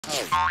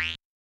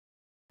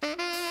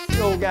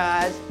Yo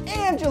guys,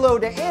 Angelo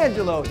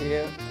DeAngelo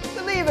here.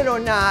 Believe it or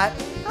not,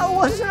 I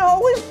wasn't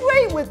always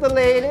great with the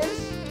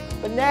ladies,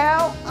 but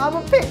now I'm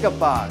a pickup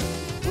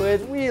artist, or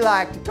as we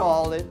like to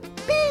call it,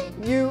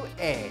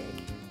 P-U-A.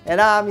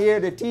 And I'm here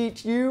to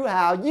teach you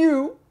how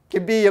you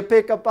can be a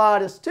pickup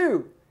artist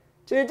too.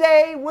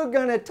 Today we're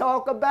gonna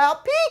talk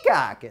about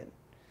peacocking.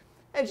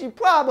 As you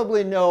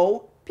probably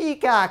know,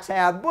 peacocks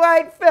have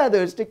bright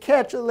feathers to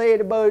catch a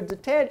ladybird's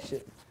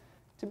attention.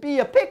 To be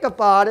a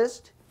pickup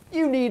artist,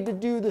 you need to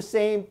do the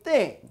same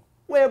thing.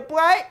 Wear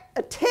bright,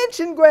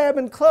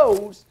 attention-grabbing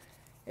clothes,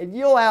 and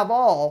you'll have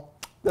all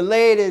the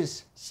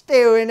ladies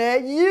staring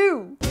at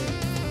you.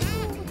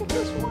 Look at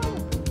this one.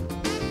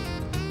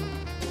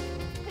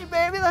 Hey,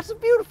 baby, that's a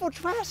beautiful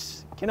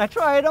dress. Can I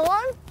try it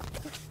on?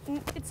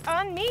 It's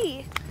on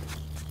me.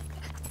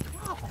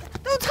 Oh,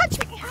 don't touch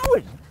me,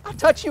 Howard. I'll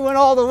touch you in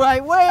all the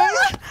right ways.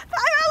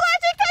 I'm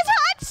allergic to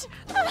touch!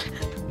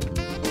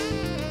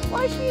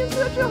 Why is she in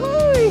such a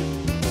hurry?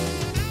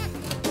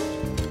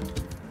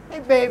 Hey,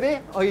 baby,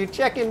 are you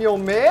checking your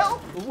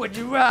mail? Or would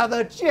you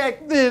rather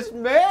check this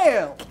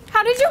mail?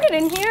 How did you get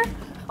in here?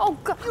 Oh,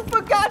 God. You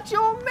forgot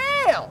your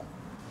mail!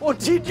 Or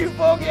did you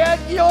forget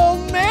your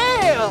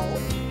mail?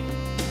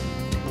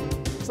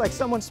 Looks like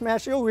someone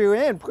smashed your rear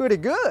end pretty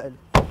good.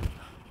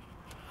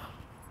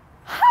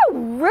 How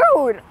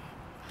rude!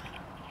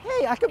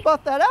 Hey, I could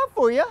buff that out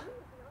for you.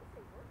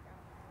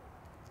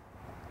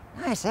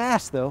 Nice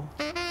ass, though.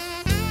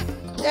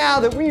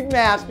 Now that we've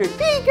mastered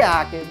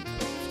peacocking,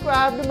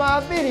 subscribe to my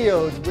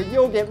videos where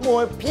you'll get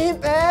more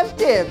pimp-ass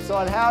tips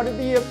on how to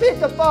be a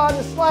pickup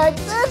artist like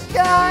this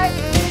guy.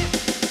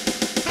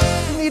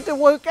 You need to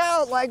work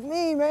out like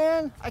me,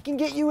 man. I can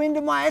get you into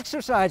my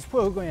exercise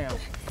program.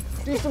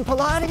 Do some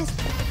Pilates.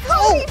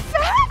 Call me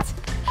fat?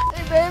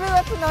 Hey, baby,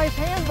 that's a nice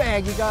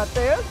handbag you got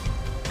there.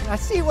 Can I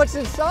see what's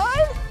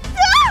inside?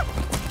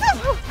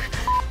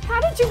 How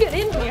did you get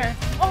in here?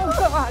 Oh,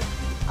 God.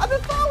 I've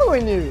been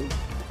following you.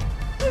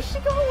 Where's she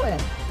going?